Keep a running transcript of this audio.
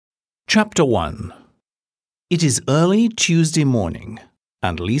Chapter 1. It is early Tuesday morning,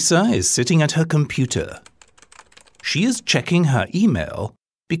 and Lisa is sitting at her computer. She is checking her email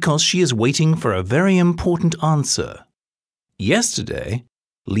because she is waiting for a very important answer. Yesterday,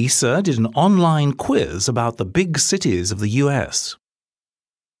 Lisa did an online quiz about the big cities of the US.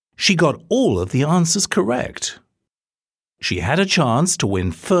 She got all of the answers correct. She had a chance to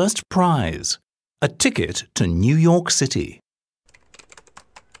win first prize, a ticket to New York City.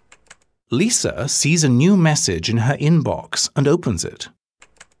 Lisa sees a new message in her inbox and opens it.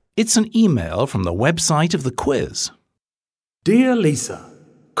 It's an email from the website of the quiz. Dear Lisa,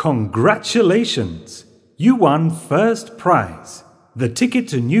 congratulations! You won first prize. The ticket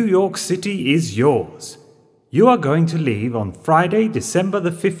to New York City is yours. You are going to leave on Friday, December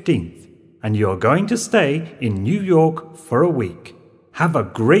the 15th, and you are going to stay in New York for a week. Have a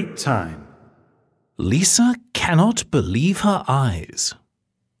great time. Lisa cannot believe her eyes.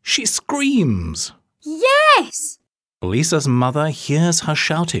 She screams. Yes! Lisa's mother hears her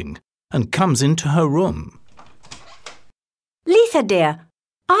shouting and comes into her room. Lisa dear,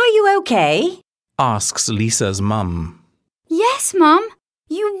 are you okay? Asks Lisa's mum. Yes, Mum.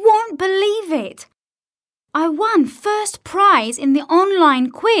 You won't believe it. I won first prize in the online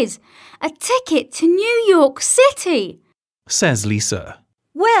quiz, a ticket to New York City, Says Lisa.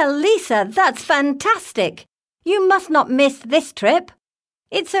 Well, Lisa, that's fantastic. You must not miss this trip.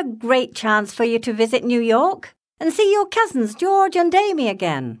 It's a great chance for you to visit New York and see your cousins George and Amy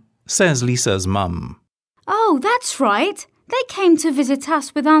again. Says Lisa's mum. Oh, that's right. They came to visit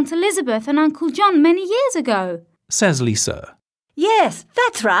us with Aunt Elizabeth and Uncle John many years ago. Says Lisa. Yes,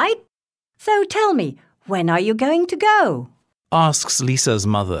 that's right. So tell me, when are you going to go? Asks Lisa's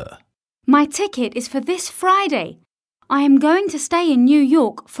mother. My ticket is for this Friday. I am going to stay in New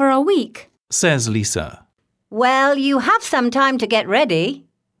York for a week. Says Lisa. Well, you have some time to get ready.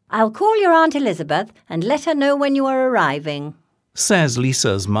 I'll call your Aunt Elizabeth and let her know when you are arriving. Says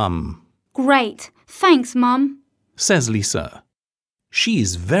Lisa's mum. Great. Thanks, Mum. Says Lisa.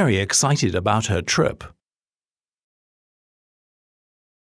 She's very excited about her trip.